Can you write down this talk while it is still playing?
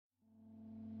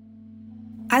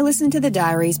I listen to the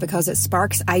diaries because it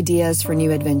sparks ideas for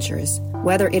new adventures.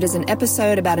 Whether it is an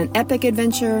episode about an epic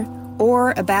adventure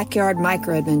or a backyard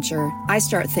micro-adventure, I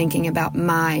start thinking about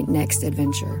my next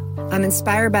adventure. I'm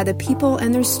inspired by the people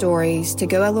and their stories to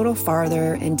go a little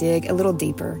farther and dig a little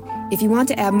deeper. If you want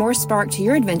to add more spark to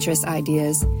your adventurous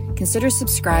ideas, consider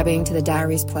subscribing to the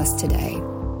Diaries Plus today.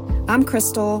 I'm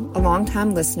Crystal, a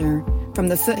longtime listener from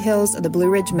the foothills of the Blue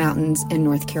Ridge Mountains in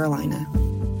North Carolina.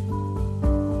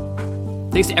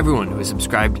 Thanks to everyone who has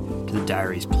subscribed to the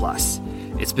Diaries Plus.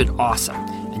 It's been awesome,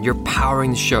 and you're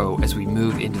powering the show as we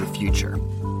move into the future.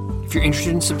 If you're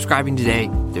interested in subscribing today,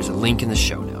 there's a link in the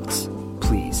show notes.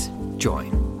 Please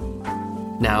join.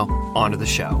 Now, on to the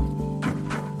show.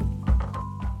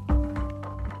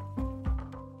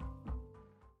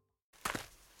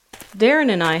 Darren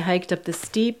and I hiked up the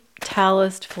steep,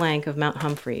 talused flank of Mount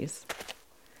Humphreys.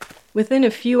 Within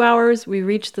a few hours, we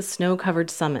reached the snow-covered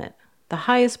summit, the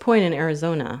highest point in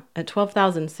Arizona, at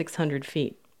 12,600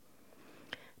 feet.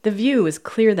 The view was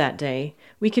clear that day.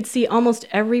 We could see almost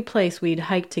every place we'd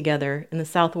hiked together in the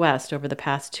Southwest over the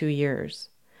past 2 years.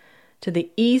 To the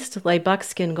east lay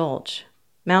Buckskin Gulch,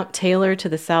 Mount Taylor to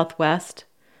the southwest,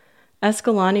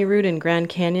 Escalante Route in Grand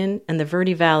Canyon, and the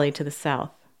Verde Valley to the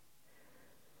south.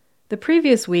 The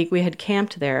previous week we had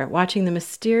camped there, watching the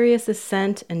mysterious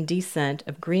ascent and descent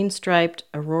of green-striped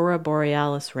aurora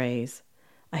borealis rays.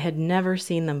 I had never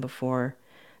seen them before,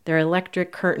 their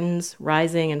electric curtains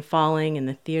rising and falling in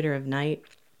the theater of night.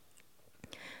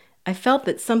 I felt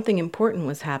that something important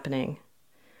was happening.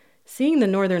 Seeing the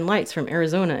northern lights from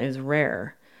Arizona is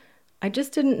rare. I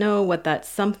just didn't know what that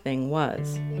something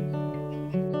was.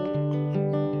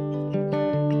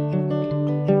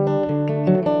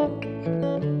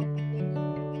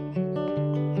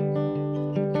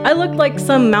 I looked like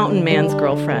some mountain man's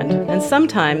girlfriend, and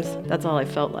sometimes that's all I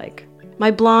felt like. My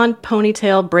blonde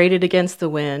ponytail braided against the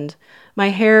wind, my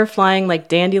hair flying like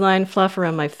dandelion fluff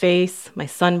around my face, my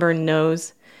sunburned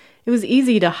nose. It was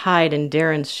easy to hide in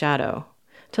Darren's shadow,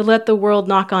 to let the world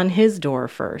knock on his door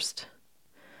first.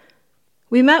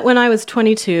 We met when I was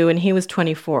 22 and he was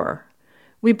 24.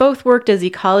 We both worked as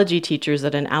ecology teachers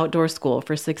at an outdoor school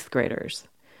for 6th graders.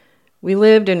 We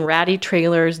lived in ratty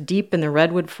trailers deep in the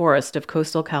redwood forest of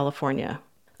coastal California.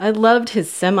 I loved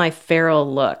his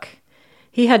semi-feral look.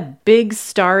 He had big,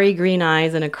 starry green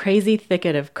eyes and a crazy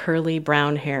thicket of curly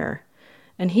brown hair.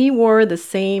 And he wore the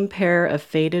same pair of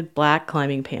faded black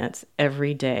climbing pants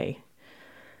every day.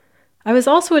 I was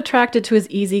also attracted to his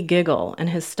easy giggle and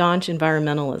his staunch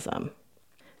environmentalism.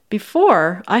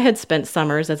 Before, I had spent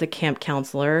summers as a camp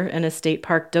counselor and a state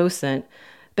park docent,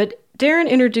 but Darren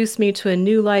introduced me to a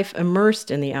new life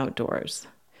immersed in the outdoors.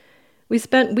 We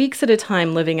spent weeks at a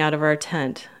time living out of our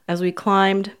tent as we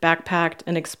climbed, backpacked,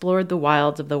 and explored the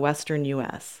wilds of the western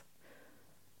U.S.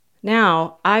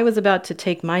 Now, I was about to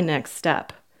take my next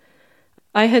step.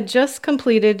 I had just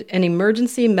completed an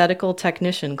emergency medical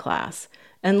technician class,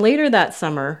 and later that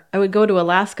summer, I would go to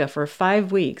Alaska for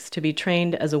 5 weeks to be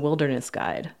trained as a wilderness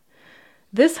guide.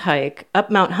 This hike, up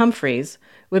Mount Humphreys,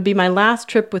 would be my last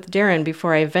trip with Darren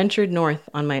before I ventured north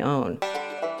on my own.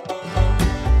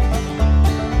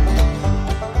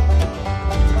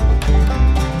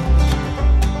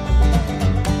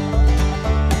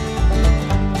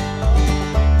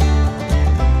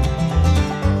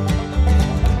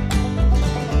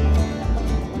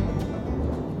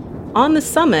 On the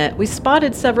summit, we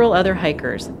spotted several other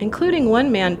hikers, including one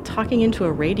man talking into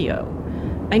a radio.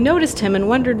 I noticed him and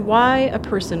wondered why a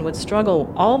person would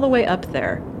struggle all the way up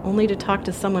there, only to talk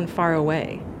to someone far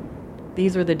away.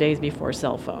 These were the days before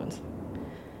cell phones.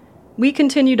 We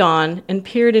continued on and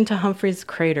peered into Humphreys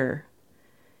crater.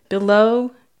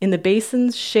 Below, in the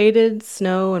basin's shaded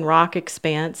snow and rock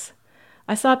expanse,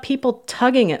 I saw people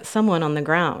tugging at someone on the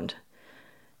ground.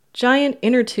 Giant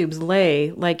inner tubes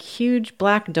lay like huge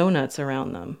black donuts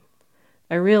around them.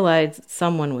 I realized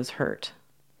someone was hurt,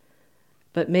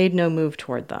 but made no move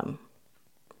toward them.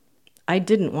 I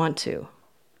didn't want to.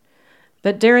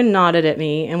 But Darren nodded at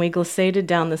me, and we glissaded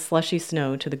down the slushy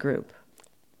snow to the group.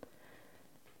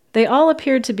 They all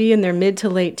appeared to be in their mid to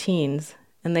late teens,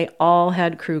 and they all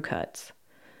had crew cuts.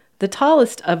 The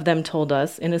tallest of them told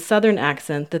us in a southern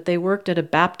accent that they worked at a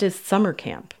Baptist summer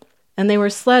camp, and they were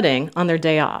sledding on their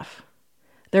day off.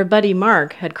 Their buddy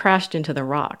Mark had crashed into the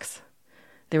rocks.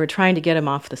 They were trying to get him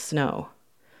off the snow.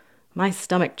 My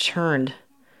stomach churned.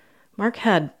 Mark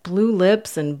had blue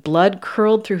lips and blood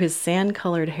curled through his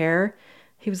sand-colored hair.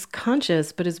 He was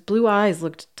conscious, but his blue eyes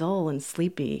looked dull and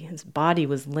sleepy. His body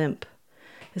was limp.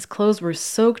 His clothes were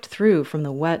soaked through from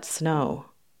the wet snow.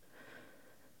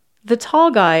 The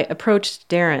tall guy approached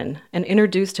Darren and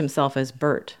introduced himself as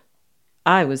Bert.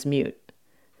 I was mute.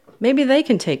 Maybe they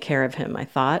can take care of him, I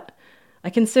thought. I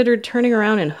considered turning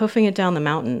around and hoofing it down the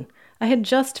mountain. I had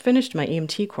just finished my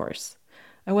EMT course.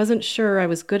 I wasn't sure I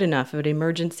was good enough at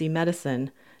emergency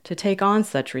medicine to take on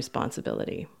such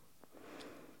responsibility.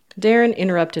 Darren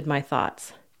interrupted my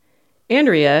thoughts.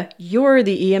 Andrea, you're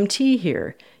the EMT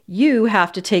here. You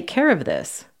have to take care of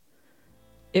this.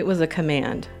 It was a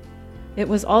command. It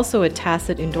was also a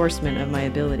tacit endorsement of my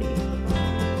ability.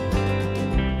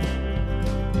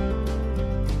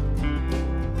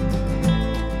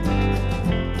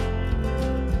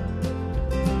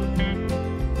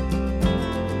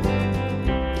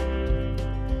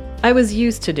 I was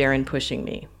used to Darren pushing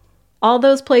me. All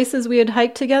those places we had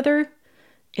hiked together,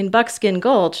 in Buckskin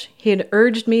Gulch, he had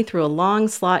urged me through a long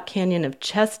slot canyon of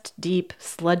chest-deep,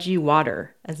 sludgy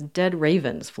water as dead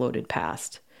ravens floated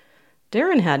past.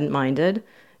 Darren hadn't minded.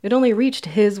 It only reached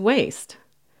his waist.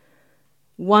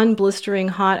 One blistering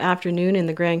hot afternoon in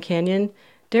the Grand Canyon,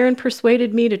 Darren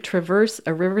persuaded me to traverse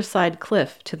a riverside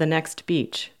cliff to the next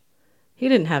beach. He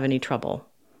didn't have any trouble.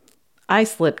 I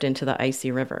slipped into the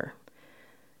icy river.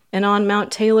 And on Mount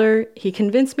Taylor, he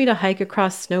convinced me to hike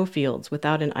across snowfields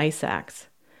without an ice axe.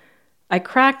 I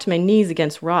cracked my knees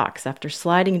against rocks after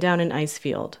sliding down an ice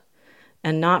field,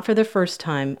 and not for the first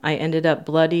time, I ended up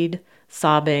bloodied,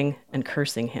 sobbing, and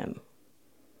cursing him.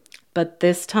 But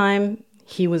this time,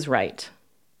 he was right.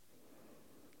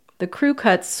 The crew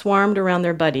cuts swarmed around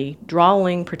their buddy,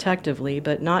 drawling protectively,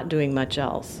 but not doing much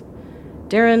else.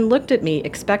 Darren looked at me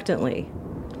expectantly.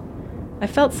 I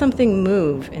felt something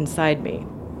move inside me.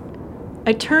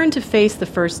 I turned to face the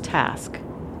first task,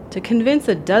 to convince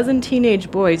a dozen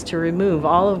teenage boys to remove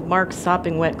all of Mark's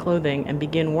sopping wet clothing and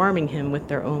begin warming him with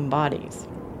their own bodies.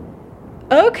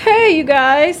 Okay, you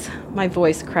guys, my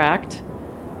voice cracked.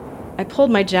 I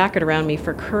pulled my jacket around me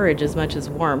for courage as much as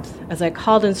warmth as I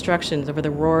called instructions over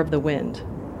the roar of the wind.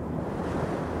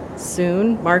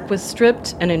 Soon, Mark was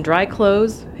stripped and in dry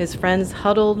clothes, his friends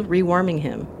huddled, rewarming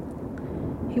him.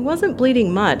 He wasn't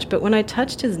bleeding much, but when I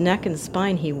touched his neck and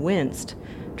spine, he winced,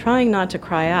 trying not to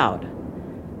cry out.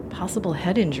 Possible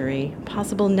head injury,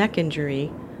 possible neck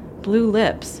injury, blue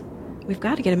lips. We've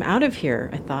got to get him out of here,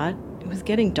 I thought. It was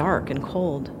getting dark and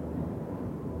cold.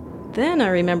 Then I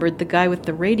remembered the guy with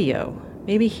the radio.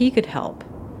 Maybe he could help.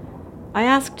 I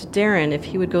asked Darren if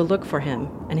he would go look for him,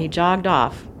 and he jogged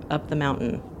off up the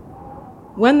mountain.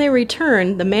 When they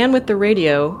returned, the man with the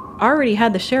radio already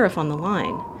had the sheriff on the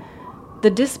line.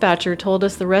 The dispatcher told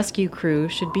us the rescue crew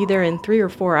should be there in 3 or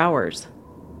 4 hours.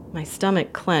 My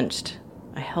stomach clenched.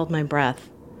 I held my breath.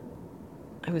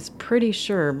 I was pretty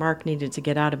sure Mark needed to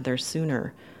get out of there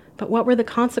sooner, but what were the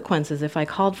consequences if I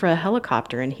called for a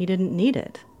helicopter and he didn't need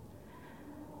it?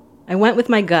 I went with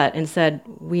my gut and said,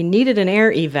 we needed an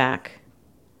air evac.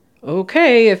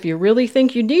 Okay, if you really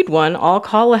think you need one, I'll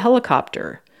call a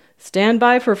helicopter. Stand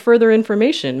by for further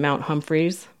information, Mount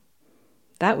Humphreys.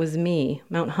 That was me,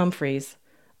 Mount Humphreys.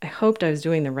 I hoped I was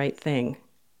doing the right thing.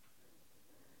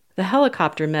 The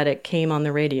helicopter medic came on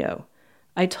the radio.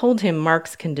 I told him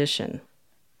Mark's condition.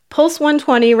 Pulse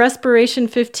 120, respiration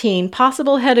 15,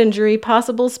 possible head injury,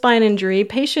 possible spine injury,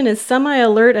 patient is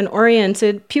semi-alert and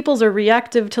oriented, pupils are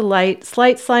reactive to light,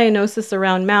 slight cyanosis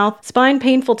around mouth, spine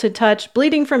painful to touch,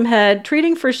 bleeding from head,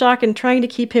 treating for shock and trying to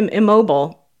keep him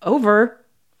immobile. Over,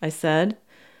 I said,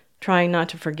 trying not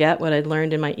to forget what I'd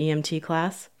learned in my EMT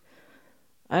class.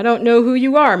 I don't know who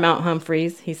you are, Mount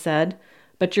Humphreys, he said,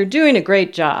 but you're doing a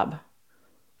great job.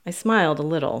 I smiled a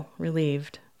little,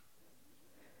 relieved.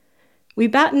 We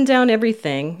battened down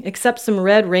everything except some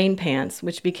red rain pants,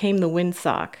 which became the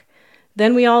windsock.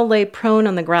 Then we all lay prone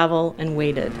on the gravel and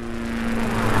waited.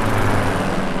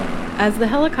 As the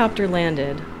helicopter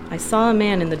landed, I saw a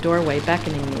man in the doorway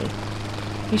beckoning me.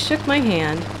 He shook my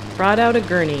hand, brought out a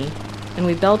gurney, and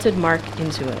we belted Mark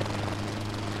into it.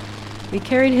 We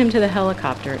carried him to the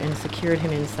helicopter and secured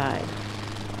him inside.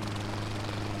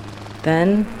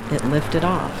 Then it lifted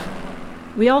off.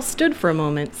 We all stood for a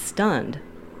moment, stunned.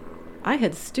 I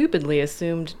had stupidly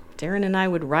assumed Darren and I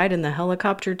would ride in the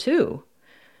helicopter too.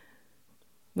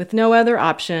 With no other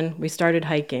option, we started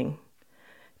hiking.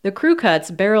 The crew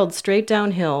cuts barreled straight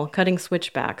downhill, cutting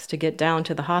switchbacks to get down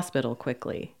to the hospital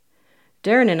quickly.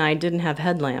 Darren and I didn't have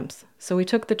headlamps, so we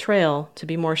took the trail to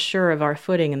be more sure of our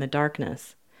footing in the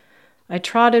darkness. I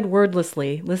trotted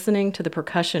wordlessly, listening to the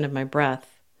percussion of my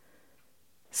breath.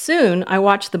 Soon, I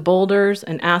watched the boulders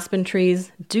and aspen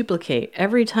trees duplicate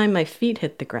every time my feet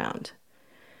hit the ground.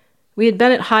 We had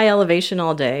been at high elevation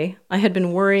all day. I had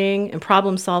been worrying and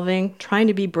problem-solving, trying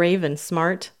to be brave and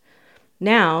smart.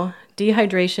 Now,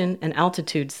 dehydration and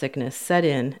altitude sickness set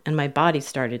in, and my body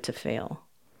started to fail.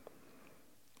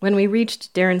 When we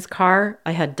reached Darren's car,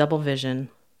 I had double vision.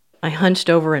 I hunched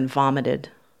over and vomited.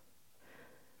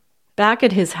 Back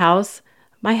at his house,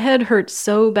 my head hurt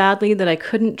so badly that I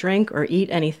couldn't drink or eat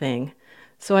anything,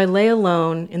 so I lay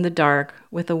alone in the dark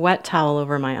with a wet towel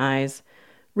over my eyes,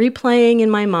 replaying in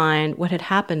my mind what had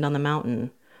happened on the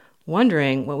mountain,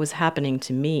 wondering what was happening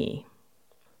to me.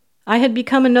 I had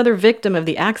become another victim of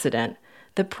the accident,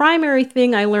 the primary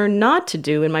thing I learned not to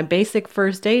do in my basic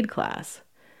first aid class.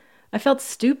 I felt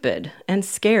stupid and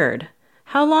scared.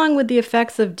 How long would the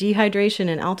effects of dehydration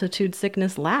and altitude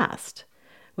sickness last?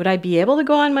 Would I be able to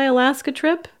go on my Alaska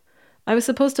trip? I was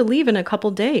supposed to leave in a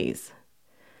couple days.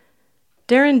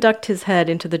 Darren ducked his head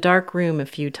into the dark room a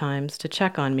few times to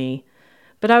check on me,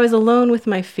 but I was alone with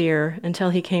my fear until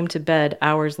he came to bed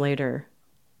hours later.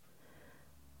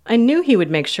 I knew he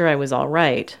would make sure I was all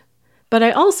right, but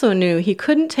I also knew he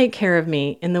couldn't take care of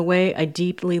me in the way I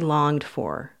deeply longed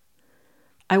for.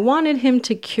 I wanted him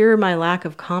to cure my lack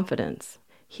of confidence,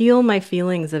 heal my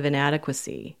feelings of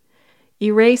inadequacy,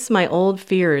 erase my old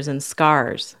fears and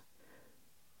scars.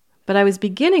 But I was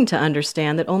beginning to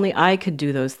understand that only I could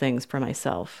do those things for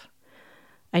myself.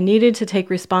 I needed to take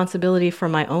responsibility for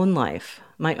my own life,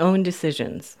 my own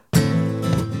decisions.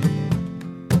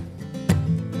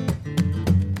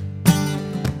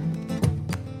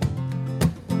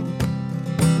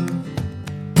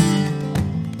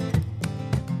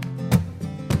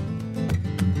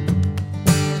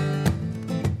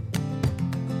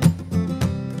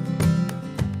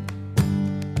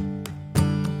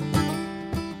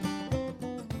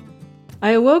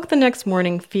 I awoke the next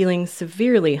morning feeling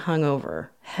severely hungover,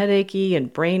 headachy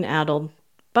and brain-addled,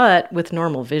 but with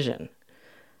normal vision.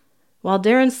 While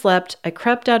Darren slept, I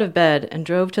crept out of bed and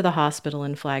drove to the hospital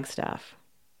in Flagstaff.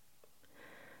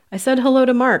 I said hello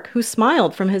to Mark, who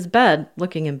smiled from his bed,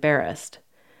 looking embarrassed.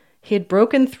 He had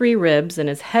broken 3 ribs and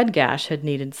his head gash had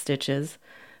needed stitches,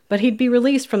 but he'd be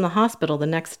released from the hospital the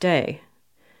next day.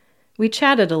 We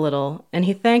chatted a little, and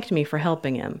he thanked me for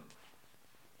helping him.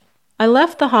 I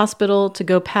left the hospital to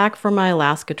go pack for my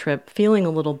Alaska trip feeling a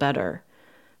little better,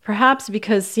 perhaps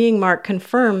because seeing Mark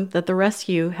confirmed that the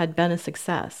rescue had been a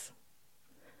success.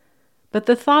 But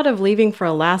the thought of leaving for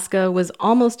Alaska was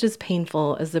almost as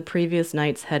painful as the previous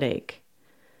night's headache.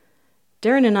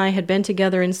 Darren and I had been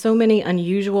together in so many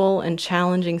unusual and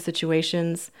challenging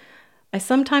situations, I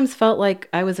sometimes felt like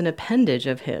I was an appendage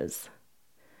of his.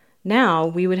 Now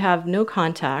we would have no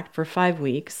contact for 5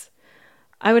 weeks.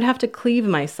 I would have to cleave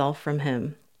myself from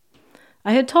him.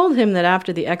 I had told him that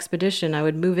after the expedition I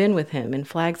would move in with him in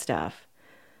Flagstaff,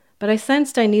 but I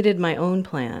sensed I needed my own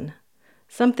plan,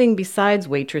 something besides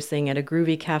waitressing at a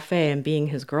groovy cafe and being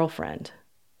his girlfriend.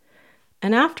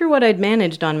 And after what I'd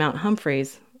managed on Mount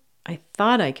Humphreys, I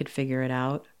thought I could figure it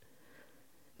out.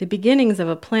 The beginnings of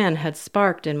a plan had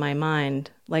sparked in my mind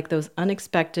like those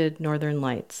unexpected northern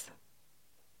lights.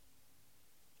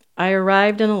 I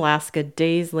arrived in Alaska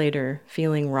days later,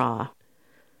 feeling raw.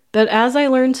 But as I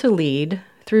learned to lead,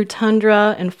 through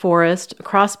tundra and forest,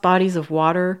 across bodies of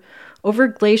water, over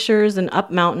glaciers and up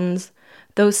mountains,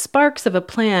 those sparks of a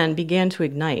plan began to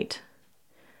ignite.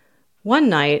 One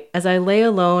night, as I lay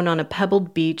alone on a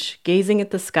pebbled beach, gazing at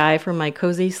the sky from my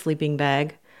cozy sleeping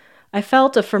bag, I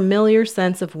felt a familiar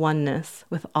sense of oneness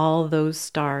with all those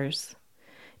stars.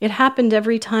 It happened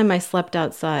every time I slept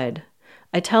outside.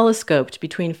 I telescoped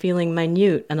between feeling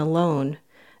minute and alone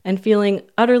and feeling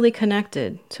utterly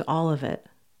connected to all of it.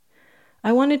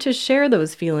 I wanted to share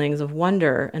those feelings of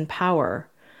wonder and power.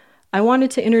 I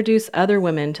wanted to introduce other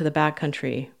women to the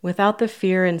backcountry without the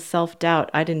fear and self-doubt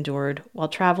I'd endured while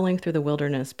traveling through the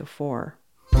wilderness before.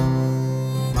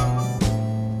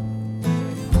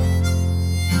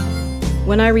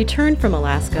 When I returned from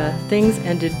Alaska, things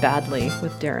ended badly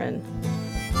with Darren.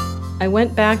 I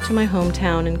went back to my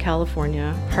hometown in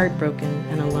California, heartbroken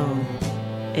and alone.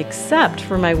 Except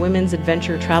for my women's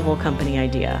adventure travel company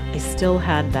idea. I still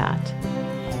had that.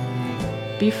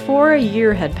 Before a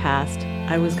year had passed,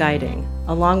 I was guiding,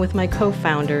 along with my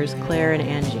co-founders, Claire and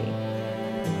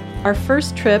Angie. Our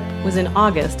first trip was in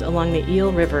August along the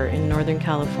Eel River in Northern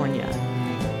California.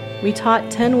 We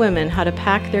taught 10 women how to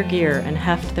pack their gear and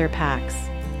heft their packs.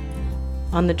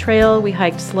 On the trail, we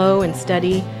hiked slow and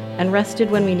steady, and rested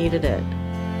when we needed it.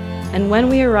 And when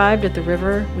we arrived at the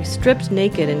river, we stripped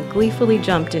naked and gleefully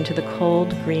jumped into the cold,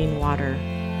 green water.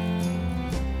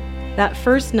 That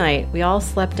first night, we all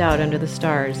slept out under the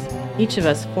stars, each of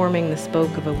us forming the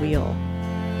spoke of a wheel.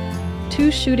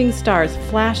 2 shooting stars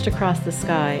flashed across the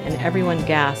sky, and everyone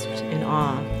gasped in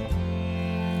awe.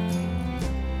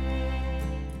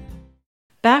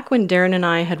 Back when Darren and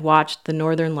I had watched the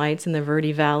northern lights in the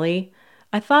Verde Valley,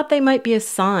 I thought they might be a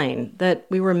sign that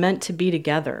we were meant to be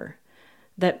together,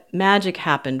 that magic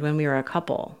happened when we were a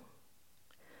couple.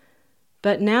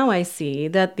 But now I see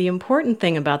that the important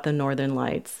thing about the Northern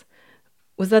Lights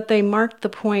was that they marked the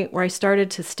point where I started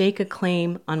to stake a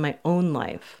claim on my own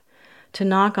life, to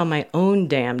knock on my own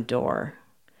damn door.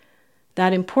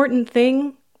 That important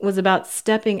thing was about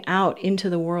stepping out into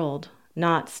the world,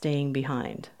 not staying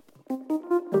behind.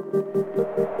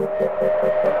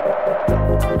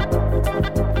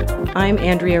 I'm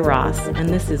Andrea Ross, and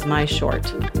this is my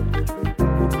short.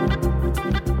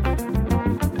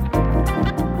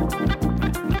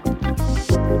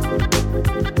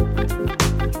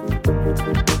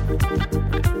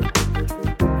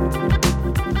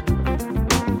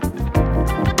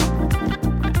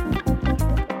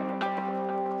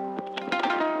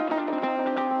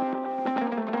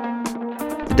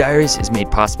 The Diaries is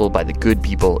made possible by the good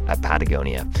people at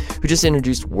Patagonia, who just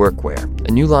introduced Workwear,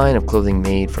 a new line of clothing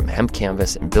made from hemp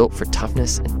canvas and built for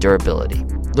toughness and durability.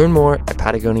 Learn more at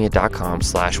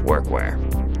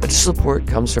patagonia.com/workwear. Additional support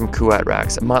comes from Kuat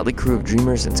Racks, a motley crew of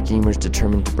dreamers and schemers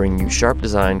determined to bring you sharp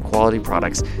design, quality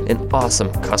products, and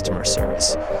awesome customer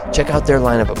service. Check out their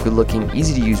lineup of good-looking,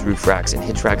 easy-to-use roof racks and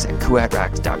hitch racks at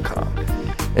kuatracks.com.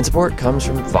 And support comes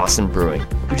from Vossen Brewing,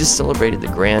 who just celebrated the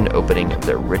grand opening of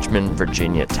their Richmond,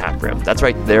 Virginia tap room. That's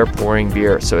right, they're pouring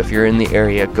beer, so if you're in the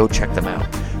area, go check them out.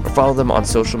 Or follow them on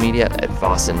social media at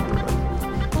Vossen Brewing.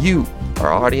 You,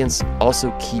 our audience,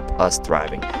 also keep us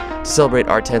thriving. To celebrate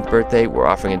our 10th birthday, we're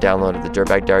offering a download of the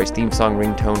Dirtbag Diaries theme song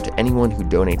ringtone to anyone who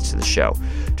donates to the show.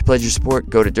 To pledge your support,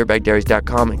 go to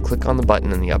dirtbagdiaries.com and click on the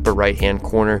button in the upper right-hand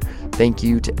corner. Thank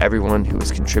you to everyone who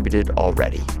has contributed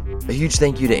already. A huge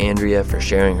thank you to Andrea for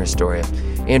sharing her story.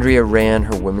 Andrea ran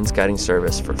her women's guiding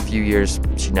service for a few years.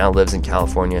 She now lives in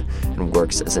California and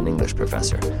works as an English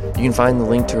professor. You can find the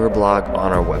link to her blog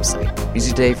on our website.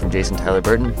 Music today from Jason Tyler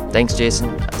Burton. Thanks,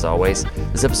 Jason, as always.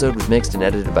 This episode was mixed and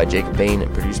edited by Jacob Bain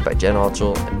and produced by Jen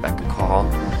Altschul and Becca Call.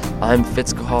 I'm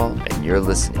Fitz Call, and you're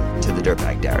listening to the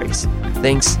Dirtbag Diaries.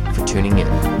 Thanks for tuning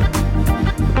in.